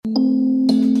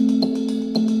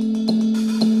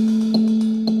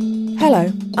Hello,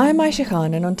 I'm Aisha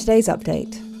Khan, and on today's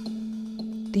update,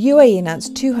 the UAE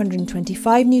announced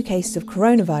 225 new cases of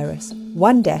coronavirus,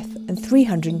 1 death and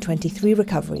 323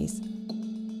 recoveries.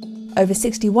 Over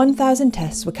 61,000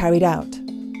 tests were carried out.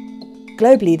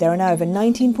 Globally, there are now over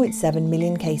 19.7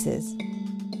 million cases.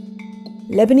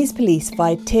 Lebanese police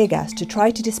fired tear gas to try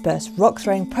to disperse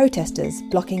rock-throwing protesters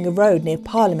blocking a road near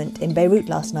Parliament in Beirut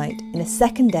last night in a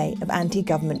second day of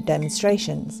anti-government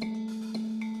demonstrations.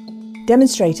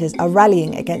 Demonstrators are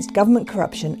rallying against government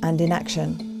corruption and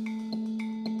inaction.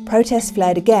 Protests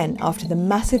flared again after the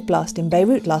massive blast in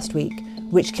Beirut last week,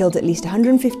 which killed at least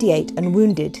 158 and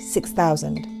wounded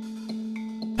 6,000.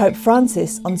 Pope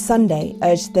Francis on Sunday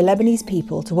urged the Lebanese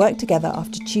people to work together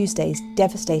after Tuesday's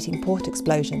devastating port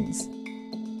explosions.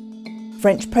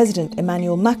 French President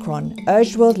Emmanuel Macron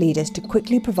urged world leaders to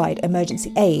quickly provide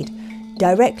emergency aid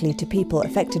directly to people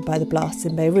affected by the blasts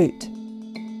in Beirut.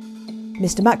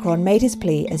 Mr. Macron made his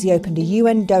plea as he opened a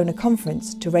UN donor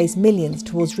conference to raise millions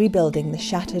towards rebuilding the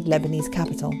shattered Lebanese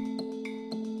capital.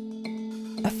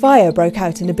 A fire broke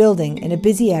out in a building in a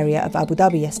busy area of Abu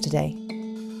Dhabi yesterday.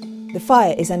 The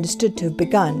fire is understood to have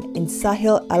begun in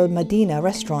Sahil Al Madina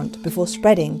restaurant before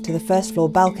spreading to the first floor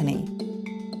balcony.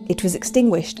 It was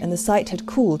extinguished and the site had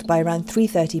cooled by around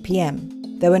 3:30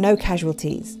 p.m. There were no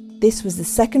casualties. This was the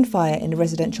second fire in a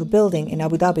residential building in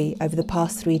Abu Dhabi over the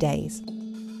past 3 days.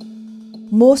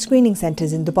 More screening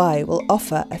centres in Dubai will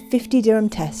offer a 50 dirham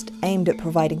test aimed at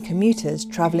providing commuters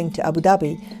travelling to Abu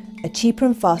Dhabi a cheaper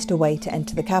and faster way to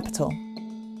enter the capital.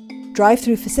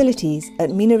 Drive-through facilities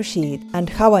at Mina Rashid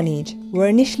and Khawanij were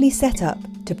initially set up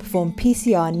to perform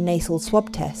PCR nasal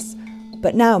swab tests,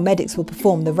 but now medics will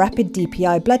perform the rapid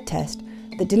DPI blood test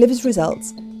that delivers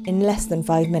results in less than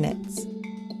 5 minutes.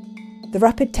 The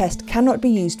rapid test cannot be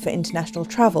used for international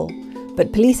travel,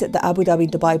 but police at the Abu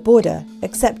Dhabi-Dubai border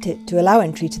accept it to allow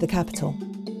entry to the capital.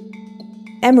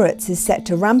 Emirates is set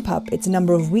to ramp up its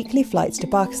number of weekly flights to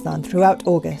Pakistan throughout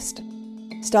August.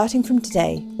 Starting from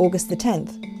today, August the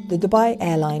 10th, the Dubai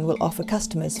airline will offer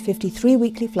customers 53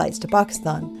 weekly flights to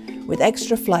Pakistan, with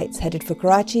extra flights headed for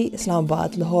Karachi,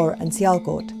 Islamabad, Lahore and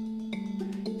Sialkot.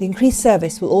 The increased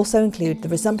service will also include the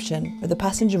resumption of the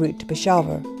passenger route to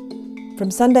Peshawar.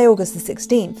 From Sunday, August the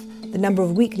 16th, the number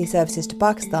of weekly services to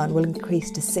Pakistan will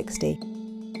increase to 60.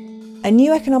 A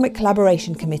new economic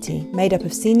collaboration committee, made up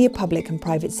of senior public and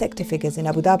private sector figures in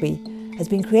Abu Dhabi, has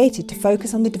been created to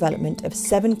focus on the development of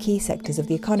 7 key sectors of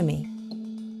the economy.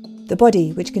 The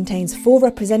body, which contains 4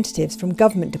 representatives from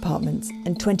government departments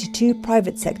and 22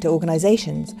 private sector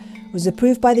organisations, was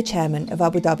approved by the chairman of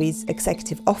Abu Dhabi's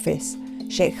Executive Office,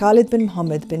 Sheikh Khalid bin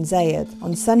Mohammed bin Zayed,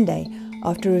 on Sunday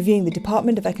after reviewing the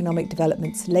Department of Economic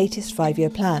Development's latest 5-year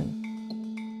plan.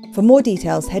 For more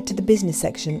details, head to the business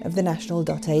section of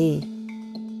thenational.ie.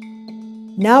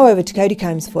 Now over to Cody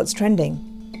Combs for what's trending.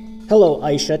 Hello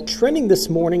Aisha. Trending this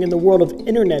morning in the world of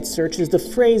internet search is the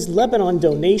phrase Lebanon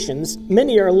donations.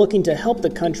 Many are looking to help the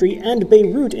country and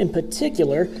Beirut in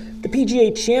particular. The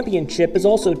PGA Championship is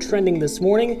also trending this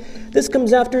morning. This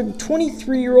comes after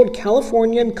 23-year-old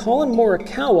Californian Collin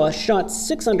Morikawa shot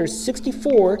 6 under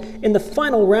 64 in the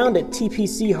final round at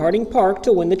TPC Harding Park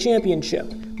to win the championship.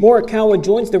 Morikawa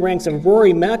joins the ranks of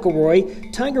Rory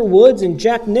McIlroy, Tiger Woods and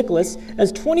Jack Nicklaus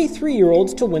as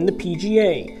 23-year-olds to win the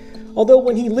PGA. Although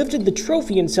when he lifted the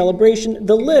trophy in celebration,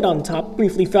 the lid on top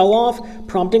briefly fell off,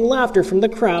 prompting laughter from the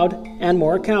crowd and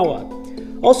Morikawa.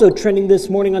 Also trending this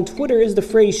morning on Twitter is the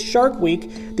phrase Shark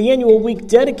Week. The annual week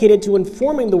dedicated to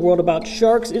informing the world about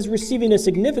sharks is receiving a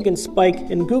significant spike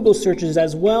in Google searches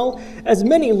as well, as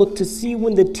many look to see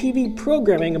when the TV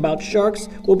programming about sharks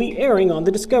will be airing on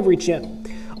the Discovery Channel.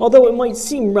 Although it might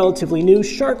seem relatively new,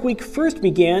 Shark Week first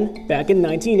began back in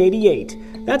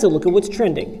 1988. That's a look at what's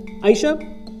trending. Aisha?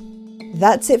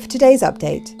 That's it for today's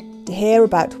update. To hear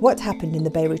about what happened in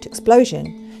the Beirut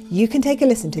explosion, you can take a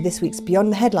listen to this week's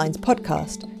Beyond the Headlines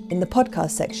podcast in the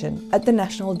podcast section at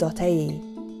thenational.ie.